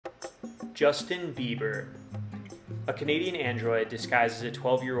Justin Bieber, a Canadian android disguised as a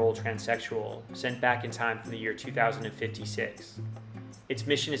 12-year-old transsexual sent back in time from the year 2056. Its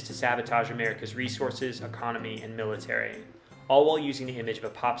mission is to sabotage America's resources, economy, and military, all while using the image of a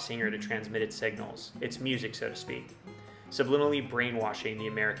pop singer to transmit its signals, its music so to speak, subliminally brainwashing the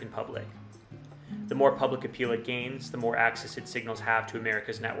American public. The more public appeal it gains, the more access its signals have to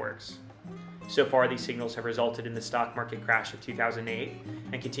America's networks. So far, these signals have resulted in the stock market crash of 2008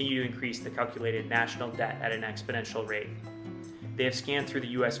 and continue to increase the calculated national debt at an exponential rate. They have scanned through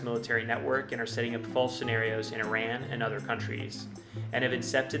the US military network and are setting up false scenarios in Iran and other countries, and have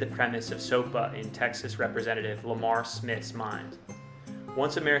incepted the premise of SOPA in Texas Representative Lamar S's mind.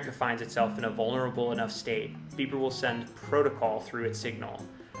 Once America finds itself in a vulnerable enough state, Bieber will send protocol through its signal,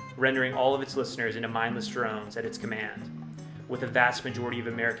 rendering all of its listeners into mindless drones at its command. With a vast majority of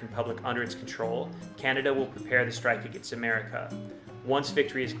American public under its control, Canada will prepare the strike against America. Once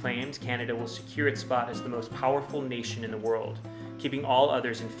victory is claimed, Canada will secure its spot as the most powerful nation in the world, keeping all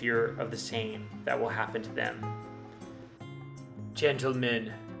others in fear of the same that will happen to them.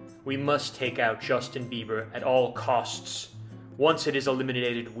 Gentlemen, we must take out Justin Bieber at all costs. Once it is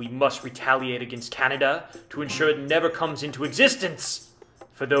eliminated, we must retaliate against Canada to ensure it never comes into existence.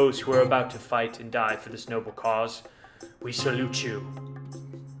 For those who are about to fight and die for this noble cause, we salute you.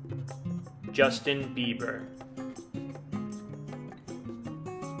 Justin Bieber.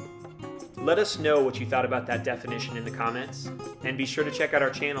 Let us know what you thought about that definition in the comments, and be sure to check out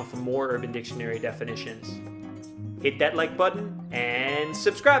our channel for more Urban Dictionary definitions. Hit that like button and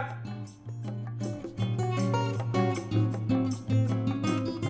subscribe!